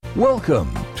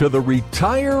Welcome to the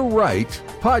Retire Right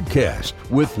podcast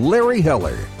with Larry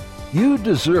Heller. You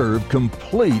deserve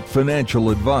complete financial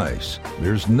advice.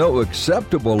 There's no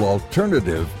acceptable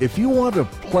alternative if you want a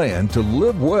plan to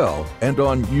live well and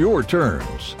on your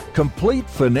terms. Complete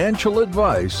financial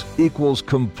advice equals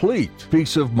complete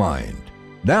peace of mind.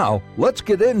 Now, let's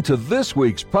get into this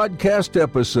week's podcast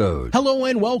episode. Hello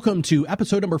and welcome to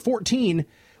episode number 14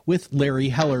 with Larry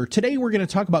Heller. Today we're going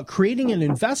to talk about creating an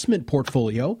investment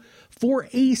portfolio for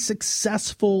a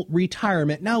successful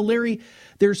retirement. Now, Larry,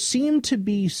 there seem to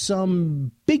be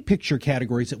some big picture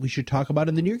categories that we should talk about,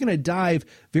 and then you're going to dive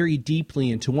very deeply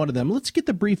into one of them. Let's get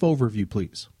the brief overview,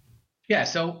 please. Yeah,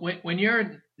 so when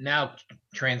you're now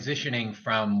transitioning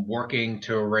from working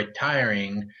to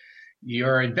retiring,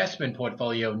 your investment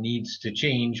portfolio needs to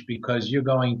change because you're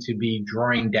going to be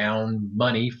drawing down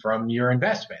money from your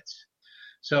investments.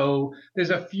 So there's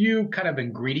a few kind of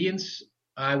ingredients,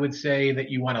 I would say,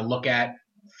 that you want to look at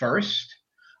first.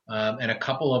 And a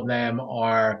couple of them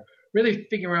are really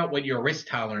figuring out what your risk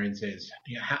tolerance is.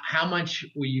 You know, how much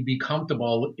will you be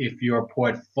comfortable if your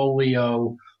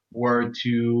portfolio were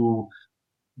to,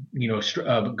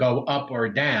 go up or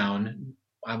down,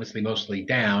 obviously mostly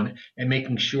down, and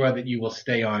making sure that you will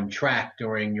stay on track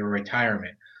during your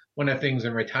retirement. One of the things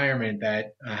in retirement that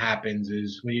happens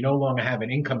is when you no longer have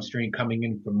an income stream coming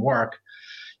in from work,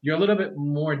 you're a little bit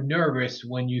more nervous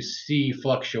when you see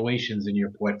fluctuations in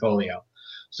your portfolio.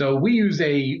 So we use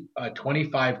a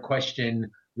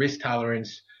 25-question risk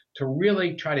tolerance to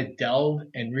really try to delve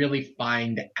and really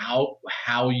find out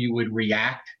how you would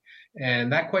react.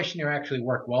 And that questionnaire actually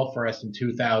worked well for us in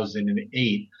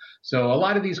 2008. So a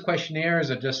lot of these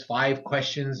questionnaires are just 5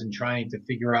 questions and trying to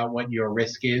figure out what your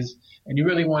risk is. And you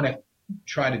really want to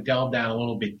try to delve down a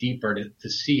little bit deeper to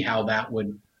see how that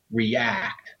would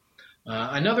react.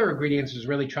 Another ingredient is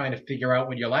really trying to figure out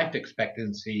what your life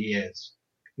expectancy is.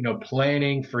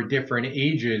 Planning for different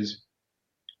ages.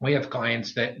 We have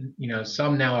clients that,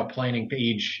 some now are planning to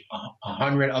age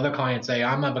 100. Other clients say,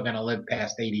 I'm never going to live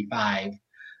past 85.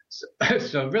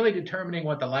 So really determining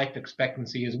what the life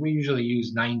expectancy is, we usually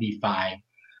use 95.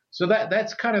 So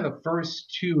that's kind of the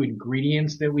first 2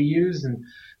 ingredients that we use. And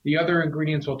the other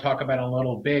ingredients we'll talk about in a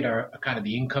little bit are kind of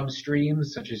the income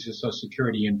streams, such as your Social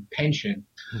Security and pension.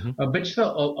 Mm-hmm. But just a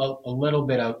little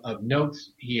bit of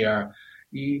notes here.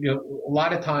 A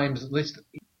lot of times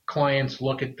clients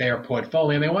look at their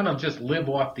portfolio and they want to just live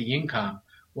off the income.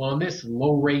 Well, in this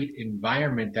low rate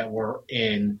environment that we're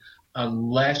in,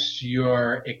 unless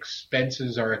your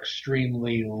expenses are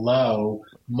extremely low,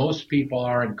 most people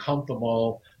aren't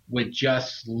comfortable with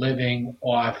just living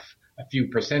off a few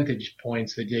percentage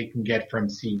points that they can get from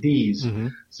CDs. Mm-hmm.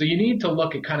 So you need to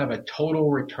look at kind of a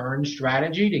total return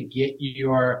strategy to get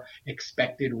your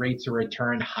expected rates of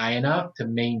return high enough to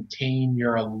maintain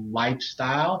your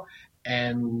lifestyle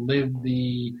and live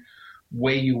the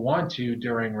way you want to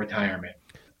during retirement.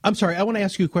 I'm sorry, I want to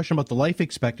ask you a question about the life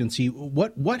expectancy.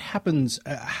 What happens,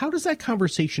 how does that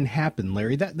conversation happen,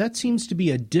 Larry? That seems to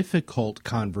be a difficult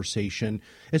conversation,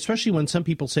 especially when some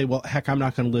people say, well, heck, I'm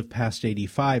not going to live past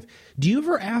 85. Do you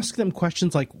ever ask them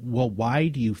questions like, well, why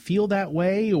do you feel that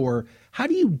way? Or how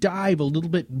do you dive a little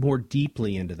bit more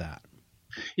deeply into that?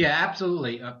 Yeah,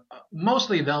 absolutely.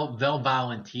 Mostly they'll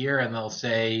volunteer and they'll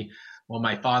say, well,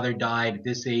 my father died at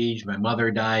this age, my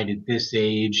mother died at this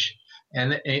age.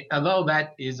 And although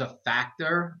that is a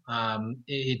factor,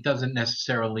 it doesn't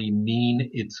necessarily mean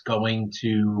it's going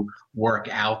to work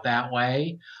out that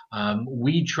way.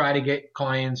 We try to get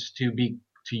clients to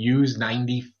use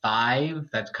 95.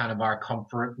 That's kind of our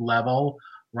comfort level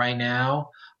right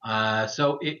now.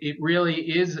 So it really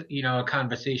is, a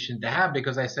conversation to have,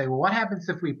 because I say, well, what happens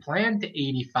if we plan to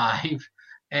 85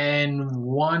 and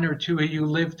 1 or 2 of you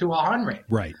live to 100?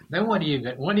 Right. Then what are you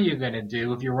going to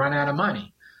do if you run out of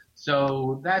money?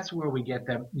 So that's where we get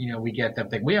them,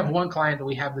 thing. We have one client that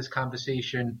we have this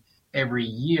conversation every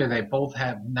year. They both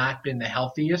have not been the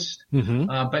healthiest,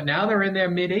 but now they're in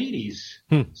their mid 80s.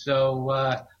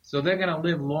 So they're going to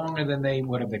live longer than they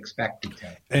would have expected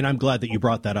to. And I'm glad that you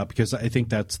brought that up, because I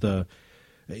think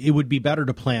it would be better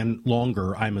to plan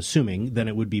longer, I'm assuming, than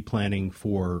it would be planning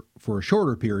for a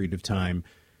shorter period of time,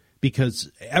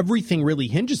 because everything really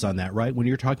hinges on that, right? When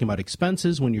you're talking about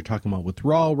expenses, when you're talking about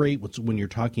withdrawal rate, when you're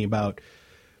talking about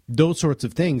those sorts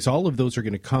of things, all of those are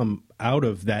going to come out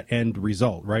of that end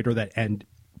result, right? Or that end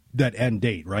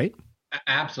date, right?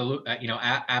 Absolutely.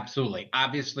 Absolutely.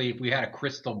 Obviously, if we had a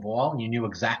crystal ball and you knew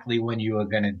exactly when you were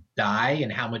going to die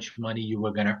and how much money you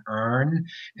were going to earn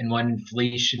and what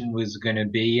inflation was going to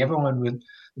be,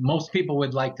 most people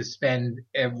would like to spend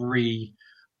every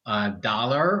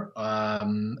dollar. I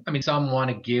mean, some want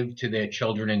to give to their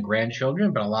children and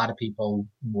grandchildren, but a lot of people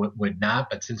would not.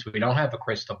 But since we don't have a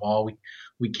crystal ball,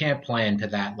 we can't plan to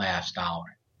that last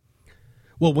dollar.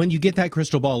 Well, when you get that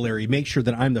crystal ball, Larry, make sure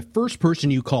that I'm the first person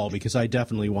you call, because I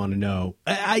definitely want to know.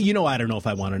 I don't know if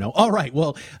I want to know. All right.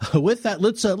 Well, with that,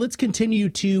 let's continue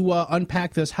to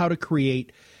unpack this, how to creating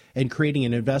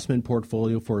an investment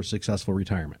portfolio for a successful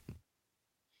retirement.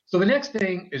 So the next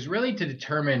thing is really to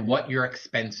determine what your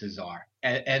expenses are.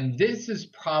 And this is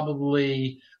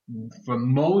probably, for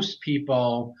most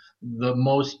people, the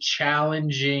most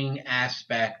challenging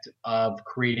aspect of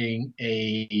creating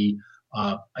an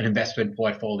investment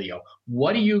portfolio.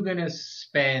 What are you going to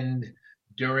spend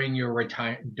during your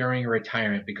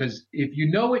retirement? Because if you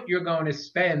know what you're going to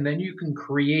spend, then you can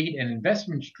create an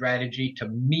investment strategy to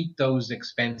meet those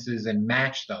expenses and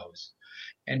match those.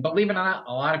 And believe it or not,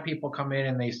 a lot of people come in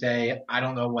and they say, I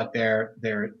don't know what they're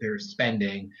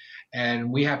spending.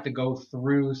 And we have to go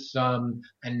through some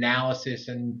analysis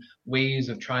and ways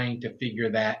of trying to figure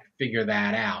that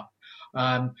out.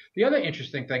 The other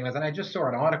interesting thing is, and I just saw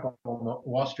an article in the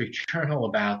Wall Street Journal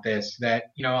about this,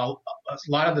 that, a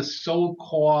lot of the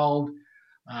so-called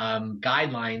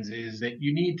guidelines is that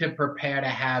you need to prepare to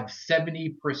have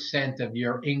 70% of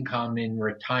your income in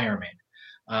retirement.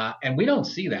 And we don't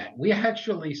see that. We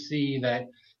actually see that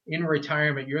in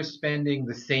retirement, you're spending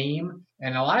the same.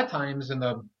 And a lot of times in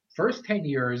the first 10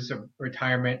 years of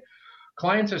retirement,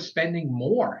 clients are spending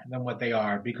more than what they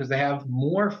are because they have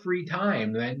more free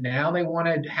time. That now they want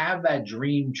to have that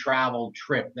dream travel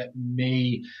trip that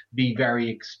may be very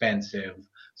expensive.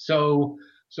 So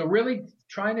really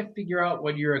trying to figure out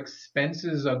what your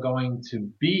expenses are going to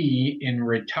be in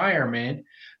retirement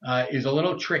is a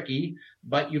little tricky,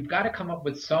 but you've got to come up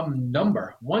with some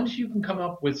number. Once you can come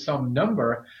up with some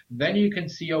number, then you can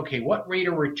see, okay, what rate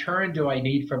of return do I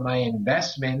need for my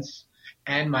investments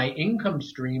and my income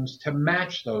streams to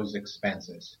match those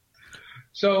expenses?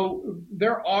 So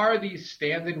there are these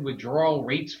standard withdrawal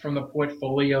rates from the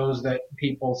portfolios that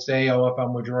people say, oh, if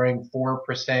I'm withdrawing 4%,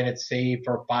 it's safe,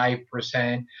 or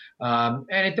 5%. And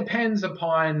it depends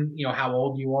upon, how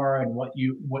old you are and what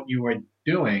you are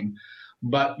doing.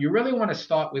 But you really want to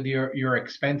start with your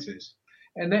expenses.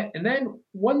 And then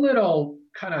one little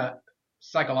kind of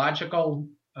psychological,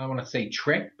 I want to say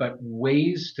trick, but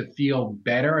ways to feel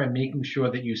better and making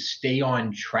sure that you stay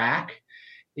on track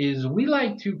is we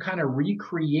like to kind of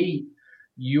recreate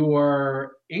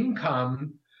your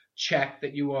income check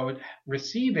that you are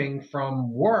receiving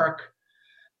from work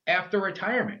after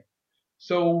retirement.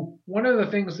 So one of the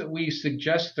things that we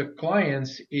suggest to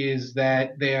clients is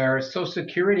that their Social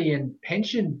Security and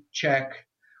pension check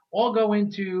all go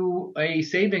into a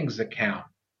savings account.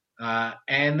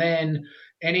 And then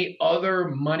any other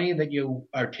money that you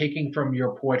are taking from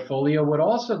your portfolio would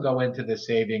also go into the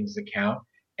savings account.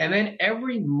 And then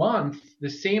every month, the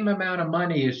same amount of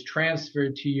money is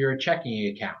transferred to your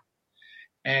checking account.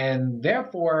 And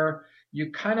therefore, you're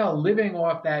kind of living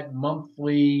off that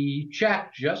monthly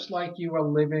check, just like you were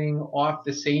living off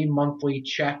the same monthly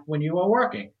check when you were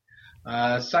working.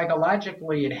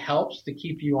 Psychologically, it helps to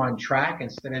keep you on track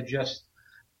instead of just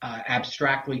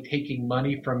abstractly taking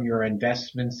money from your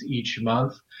investments each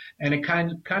month. And it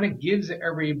kind of gives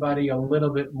everybody a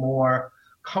little bit more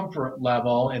comfort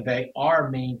level, and they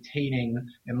are maintaining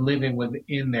and living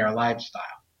within their lifestyle.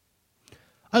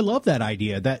 I love that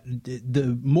idea, that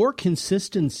the more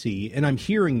consistency, and I'm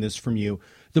hearing this from you,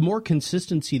 the more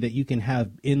consistency that you can have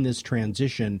in this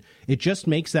transition, it just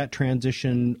makes that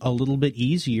transition a little bit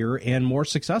easier and more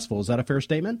successful. Is that a fair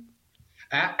statement?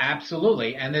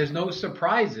 Absolutely. And there's no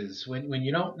surprises when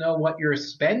you don't know what you're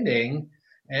spending.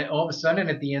 And all of a sudden,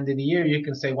 at the end of the year, you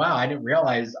can say, wow, I didn't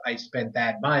realize I spent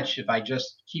that much. If I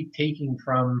just keep taking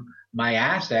from my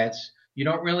assets, you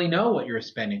don't really know what you're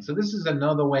spending. So this is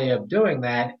another way of doing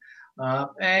that.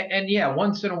 And yeah,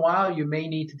 once in a while, you may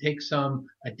need to take some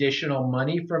additional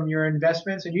money from your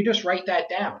investments, and you just write that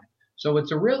down. So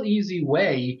it's a real easy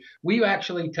way. We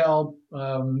actually tell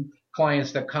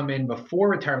clients that come in before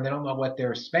retirement, they don't know what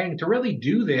they're spending, to really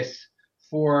do this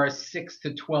for 6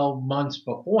 to 12 months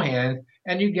beforehand,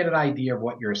 and you get an idea of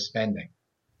what you're spending.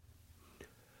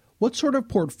 What sort of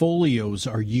portfolios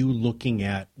are you looking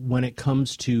at when it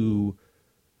comes to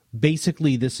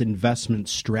basically this investment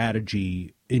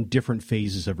strategy in different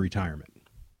phases of retirement?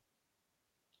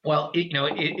 Well,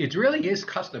 it really is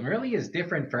custom, really is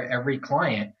different for every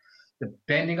client,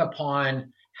 depending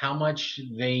upon how much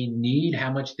they need,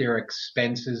 how much their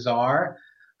expenses are.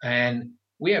 And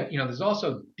we have, there's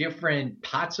also different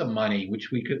pots of money, which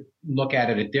we could look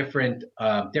at a different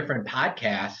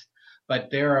podcast. but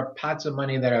there are pots of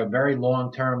money that are very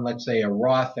long term, let's say a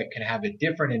Roth that can have a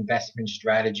different investment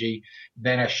strategy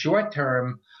than a short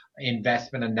term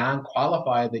investment, a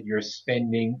non-qualified that you're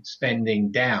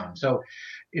spending down. So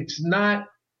it's not,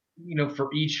 for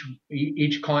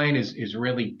each client is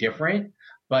really different,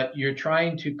 but you're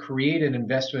trying to create an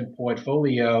investment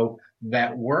portfolio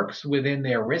that works within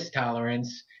their risk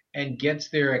tolerance and gets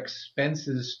their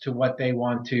expenses to what they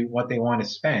want to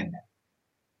spend.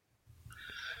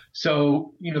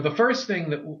 So, the first thing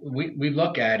that we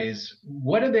look at is,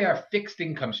 what are their fixed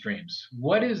income streams?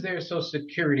 What is their Social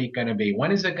Security going to be?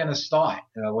 When is it going to start?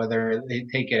 Whether they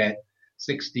take it at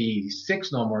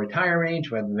 66 normal retirement age,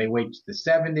 whether they wait to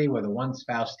 70, whether one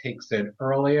spouse takes it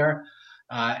earlier.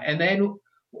 And then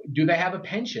do they have a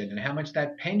pension and how much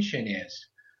that pension is?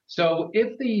 So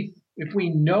if we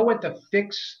know what the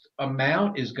fixed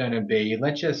amount is going to be,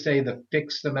 let's just say the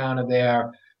fixed amount of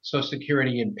their Social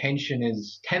Security and pension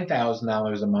is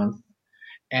 $10,000 a month,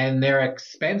 and their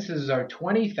expenses are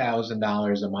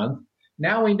 $20,000 a month.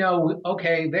 Now we know,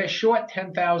 okay, they're short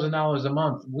 $10,000 a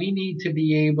month. We need to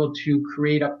be able to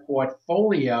create a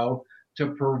portfolio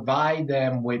to provide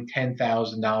them with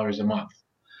 $10,000 a month.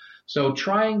 So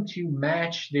trying to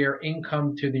match their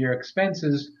income to their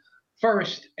expenses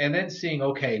first, and then seeing,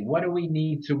 okay, what do we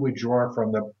need to withdraw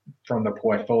from the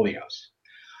portfolios?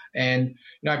 And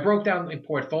I broke down the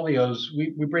portfolios.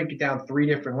 We break it down three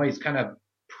different ways: kind of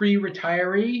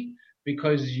pre-retiree,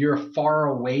 because you're far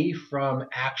away from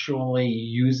actually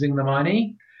using the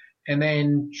money, and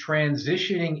then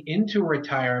transitioning into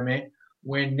retirement,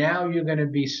 where now you're going to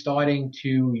be starting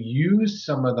to use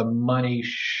some of the money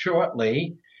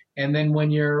shortly. And then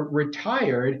when you're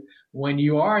retired, when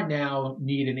you are now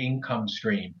need an income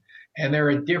stream. And there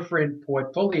are different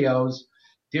portfolios,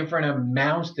 different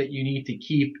amounts that you need to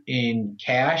keep in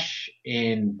cash,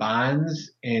 in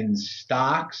bonds, in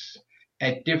stocks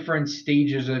at different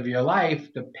stages of your life,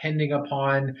 depending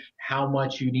upon how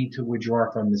much you need to withdraw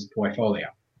from this portfolio.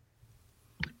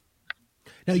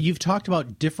 Now, you've talked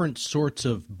about different sorts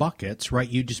of buckets, right?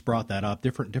 You just brought that up,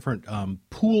 different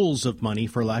pools of money,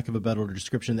 for lack of a better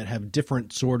description, that have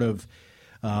different sort of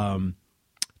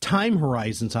time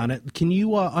horizons on it. Can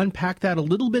you unpack that a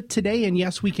little bit today? And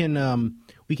yes, we can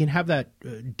have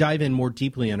that dive in more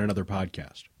deeply in another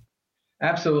podcast.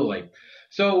 Absolutely.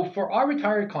 So for our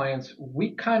retired clients,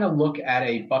 we kind of look at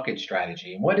a bucket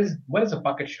strategy. And what does a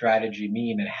bucket strategy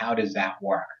mean, and how does that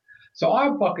work? So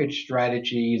our bucket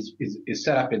strategy is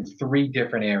set up in three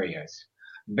different areas.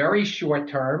 Very short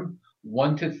term,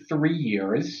 1 to 3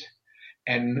 years.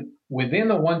 And within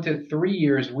the 1 to 3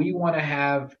 years, we want to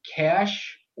have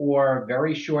cash or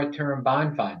very short term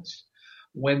bond funds.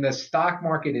 When the stock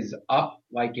market is up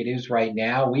like it is right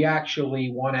now, we actually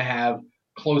want to have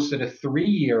closer to 3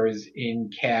 years in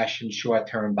cash and short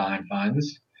term bond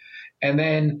funds. And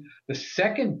then the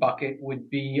second bucket would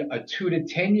be a 2 to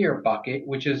 10 year bucket,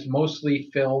 which is mostly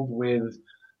filled with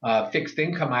fixed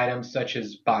income items such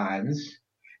as bonds.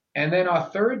 And then our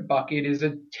third bucket is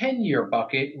a 10-year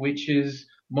bucket, which is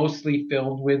mostly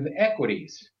filled with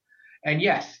equities. And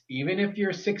yes, even if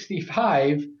you're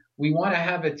 65, we want to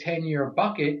have a 10-year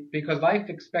bucket because life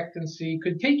expectancy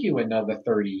could take you another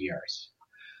 30 years.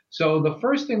 So the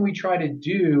first thing we try to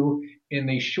do in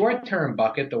the short-term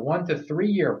bucket, the 1 to 3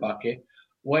 year bucket,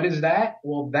 what is that?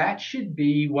 Well, that should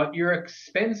be what your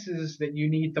expenses that you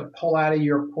need to pull out of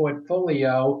your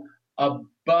portfolio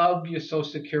above your Social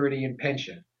Security and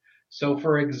pension. So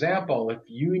for example, if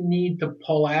you need to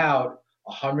pull out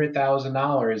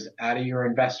 $100,000 out of your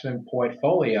investment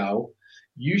portfolio,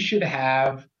 you should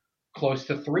have close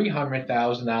to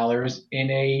 $300,000 in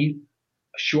a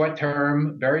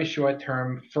short-term, very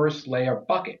short-term first layer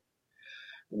bucket.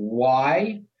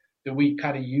 Why do we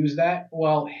kind of use that?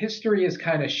 Well, history has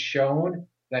kind of shown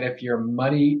that if your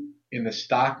money in the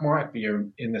stock market, if you're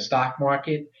in the stock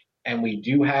market and we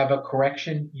do have a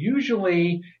correction,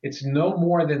 usually it's no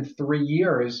more than 3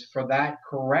 years for that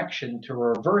correction to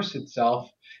reverse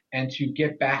itself and to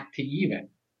get back to even.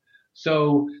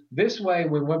 So this way,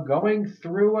 when we're going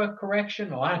through a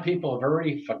correction, a lot of people have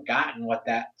already forgotten what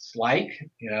that's like.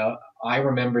 I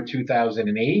remember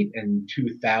 2008 and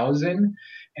 2000.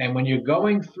 And when you're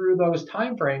going through those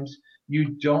time frames,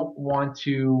 you don't want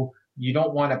to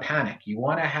panic. You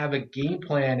want to have a game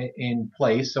plan in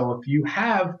place. So if you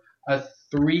have a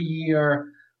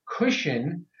 3-year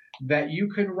cushion, that you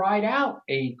can ride out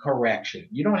a correction.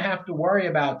 You don't have to worry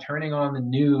about turning on the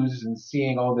news and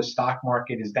seeing, the stock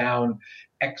market is down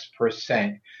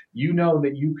X%. You know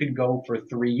that you can go for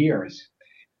 3 years.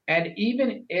 And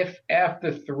even if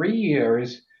after 3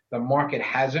 years, the market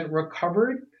hasn't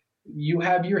recovered, You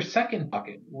have your second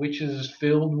bucket, which is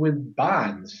filled with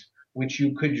bonds, which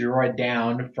you could draw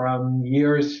down from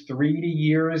years 3 to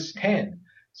years 10.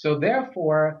 So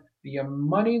therefore, the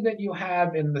money that you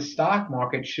have in the stock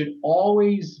market should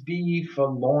always be for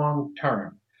long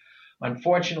term.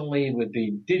 Unfortunately, with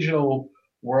the digital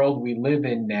world we live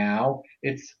in now,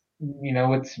 it's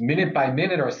minute by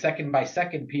minute or second by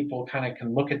second. People kind of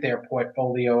can look at their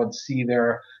portfolio and see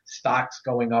their stocks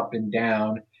going up and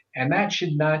down. And that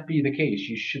should not be the case.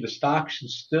 The stock should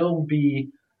still be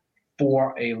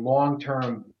for a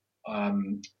long-term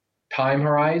time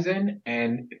horizon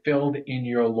and filled in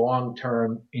your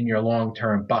long-term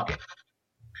bucket.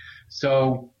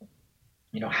 So,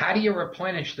 how do you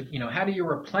replenish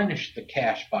the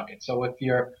cash bucket? So if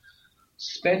you're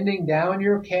spending down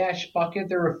your cash bucket,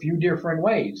 there are a few different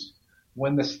ways.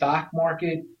 When the stock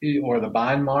market or the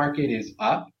bond market is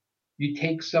up, you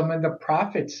take some of the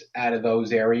profits out of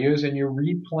those areas and you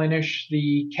replenish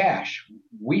the cash.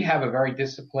 We have a very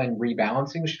disciplined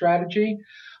rebalancing strategy.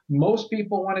 Most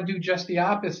people want to do just the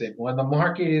opposite. When the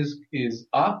market is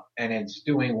up and it's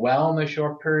doing well in a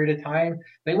short period of time,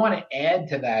 they want to add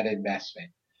to that investment.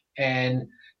 And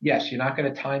yes, you're not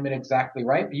going to time it exactly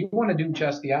right, but you want to do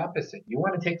just the opposite. You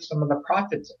want to take some of the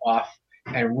profits off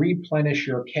and replenish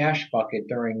your cash bucket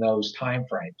during those time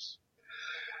frames.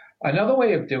 Another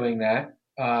way of doing that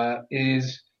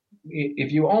is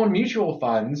if you own mutual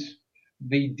funds,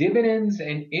 the dividends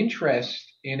and interest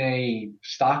in a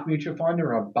stock mutual fund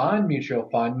or a bond mutual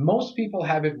fund, most people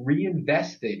have it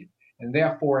reinvested, and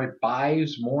therefore it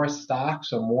buys more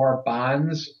stocks or more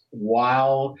bonds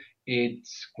while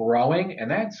it's growing.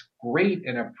 And that's great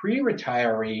in a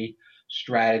pre-retiree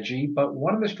strategy. But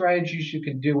one of the strategies you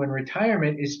can do in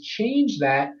retirement is change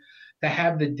that to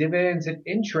have the dividends and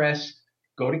interest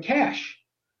go to cash.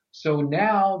 So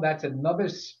now that's another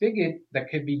spigot that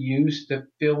could be used to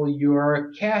fill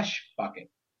your cash bucket.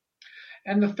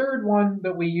 And the third one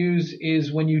that we use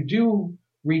is when you do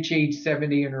reach age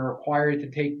 70 and are required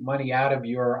to take money out of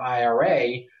your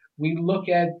IRA, we look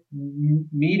at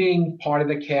meeting part of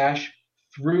the cash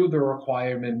through the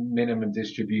required minimum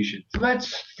distribution. So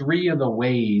that's three of the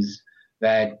ways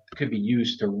that could be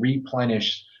used to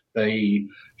replenish the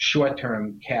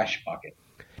short-term cash bucket.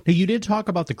 Now, you did talk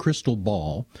about the crystal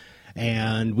ball,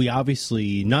 and we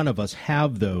obviously, none of us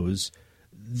have those.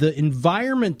 The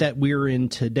environment that we're in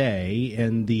today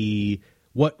and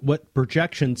what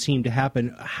projections seem to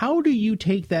happen, how do you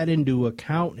take that into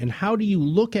account, and how do you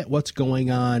look at what's going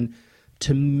on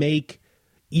to make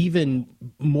even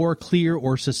more clear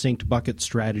or succinct bucket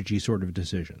strategy sort of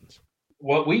decisions?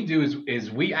 What we do is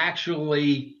we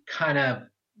actually kind of,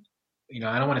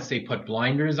 I don't want to say put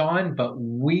blinders on, but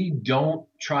we don't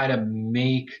try to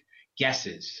make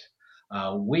guesses.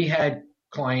 We had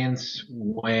clients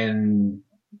when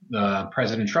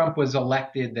President Trump was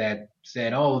elected that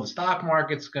said, the stock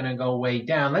market's going to go way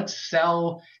down. Let's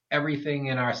sell everything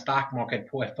in our stock market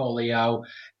portfolio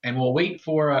and we'll wait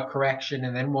for a correction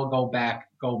and then we'll go back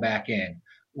in.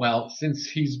 Well, since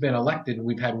he's been elected,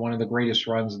 we've had one of the greatest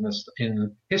runs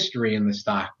in history in the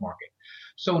stock market.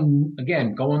 So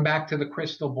again, going back to the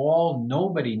crystal ball,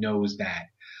 nobody knows that.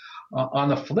 On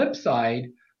the flip side,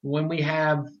 when we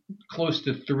have close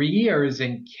to 3 years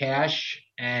in cash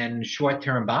and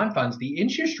short-term bond funds, the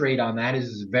interest rate on that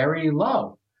is very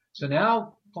low. So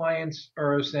now clients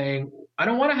are saying, I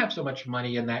don't want to have so much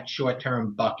money in that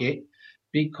short-term bucket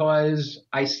because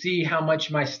I see how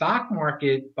much my stock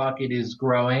market bucket is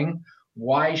growing.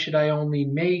 Why should I only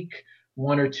make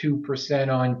 1 or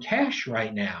 2% on cash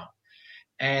right now?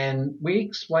 And we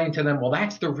explain to them, well,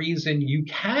 that's the reason you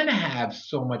can have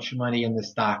so much money in the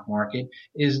stock market,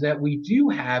 is that we do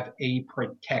have a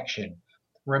protection.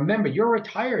 Remember, you're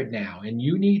retired now and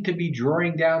you need to be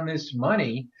drawing down this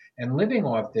money and living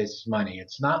off this money.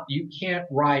 You can't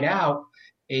ride out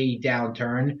a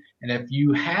downturn. And if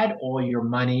you had all your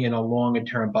money in a longer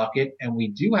term bucket and we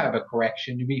do have a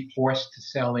correction, you'd be forced to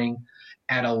selling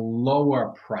at a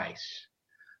lower price.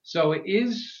 So it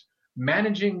is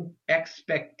managing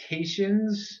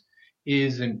expectations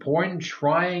is important,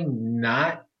 trying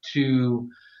not to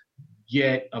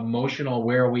get emotional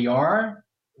where we are.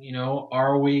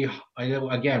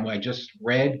 I just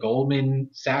read Goldman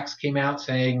Sachs came out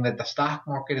saying that the stock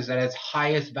market is at its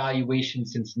highest valuation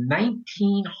since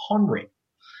 1900.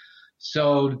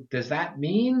 So does that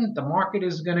mean the market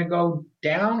is going to go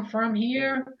down from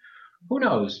here? Who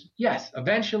knows? Yes,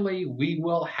 eventually we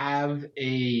will have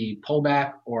a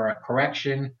pullback or a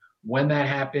correction. When that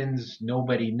happens,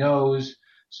 nobody knows.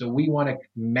 So we want to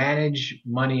manage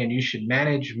money, and you should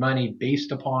manage money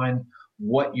based upon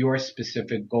what your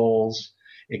specific goals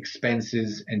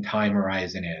expenses and time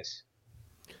horizon is.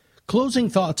 Closing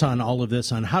thoughts on all of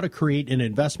this, on how to create an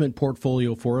investment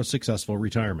portfolio for a successful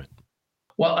retirement.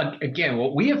 Well, again,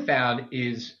 what we have found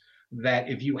is that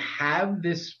if you have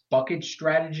this bucket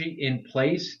strategy in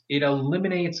place, it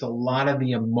eliminates a lot of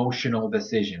the emotional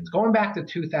decisions. Going back to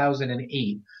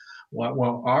 2008,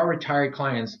 well, our retired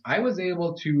clients, I was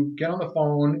able to get on the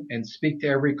phone and speak to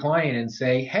every client and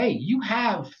say, hey, you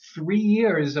have 3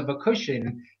 years of a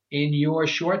cushion in your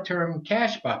short-term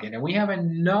cash bucket, and we have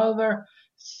another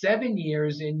 7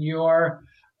 years in your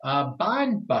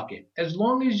bond bucket. As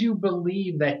long as you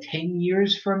believe that 10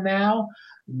 years from now,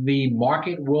 the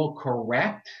market will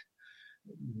correct,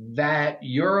 that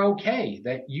you're okay,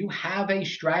 that you have a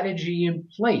strategy in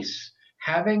place.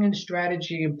 Having a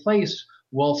strategy in place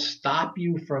will stop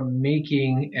you from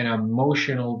making an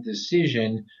emotional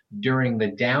decision during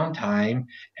the downtime,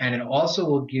 and it also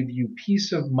will give you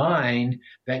peace of mind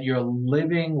that you're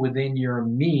living within your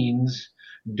means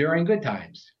during good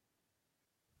times.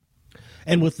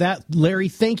 And with that, Larry,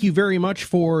 thank you very much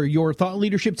for your thought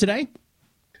leadership today.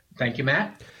 Thank you,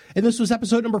 Matt. And this was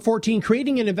episode number 14,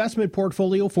 Creating an Investment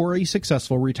Portfolio for a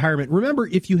Successful Retirement. Remember,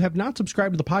 if you have not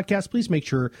subscribed to the podcast, please make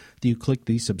sure that you click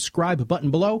the subscribe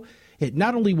button below. It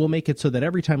not only will make it so that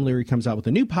every time Larry comes out with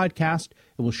a new podcast,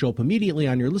 it will show up immediately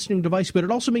on your listening device, but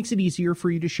it also makes it easier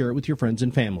for you to share it with your friends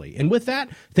and family. And with that,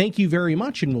 thank you very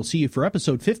much, and we'll see you for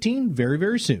episode 15 very,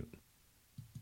 very soon.